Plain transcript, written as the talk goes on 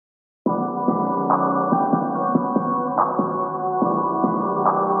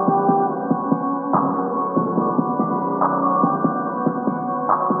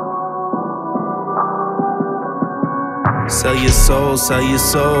Sell your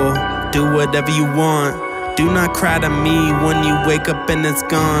soul, do whatever you want. Do not cry to me when you wake up and it's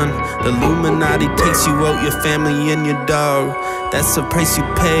gone. The Illuminati takes you out, your family and your dog. That's the price you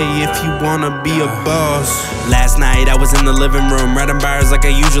pay if you wanna be a boss. Last night I was in the living room, writing bars like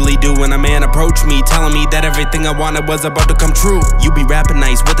I usually do, when a man approached me, telling me that everything I wanted was about to come true. You be rapping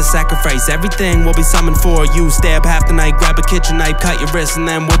nice with a sacrifice, everything will be summoned for you. Stay up half the night, grab a kitchen knife, cut your wrist, and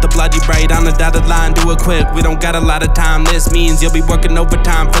then with the blood you write on the dotted line, do it quick. We don't got a lot of time, this means you'll be working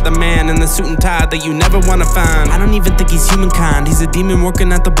overtime for the man in the suit and tie that you never wanna find. I don't even think he's humankind, he's a demon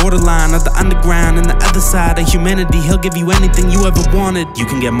working at the borderline of the underground and the other side of humanity. He'll give you anything you ever wanted. You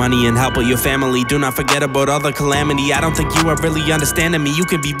can get money and help out your family, do not forget about all the calamity. I don't think you are really understanding me. You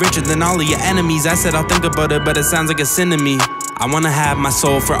can be richer than all of your enemies. I said I'll think about it, but it sounds like a sin to me. I wanna have my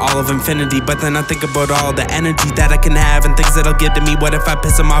soul for all of infinity, but then I think about all the energy that I can have and things that'll give to me. What if I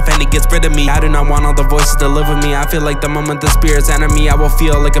piss him off and he gets rid of me? I do not want all the voices to live with me. I feel like the moment the spirits enter me, I will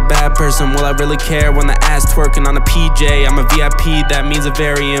feel like a bad person. Will I really care when the ass twerking on a PJ? I'm a VIP, that means a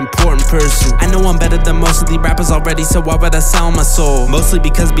very important person. I know I'm better than most of the rappers already, so why would I sell my soul? Mostly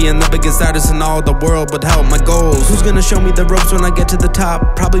because being the biggest artist in all the world would help my goals. Who's gonna show me the ropes when I get to the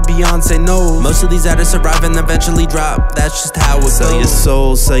top? Probably Beyonce knows. Most of these artists arrive and eventually drop. That's just how it goes.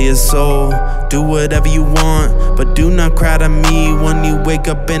 Sell your soul, do whatever you want, but do not cry to me when you wake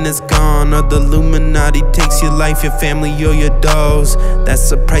up and it's gone. Or the Illuminati takes your life, your family, or your dogs. That's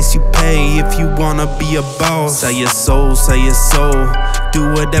the price you pay if you wanna be a boss. Sell your soul,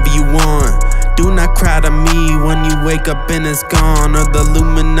 do whatever you want. Do not cry to me when you wake up and it's gone. Or the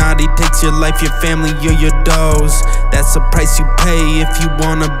Illuminati takes your life, your family, or your dogs. That's the price you pay if you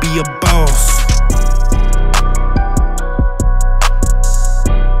wanna be a boss.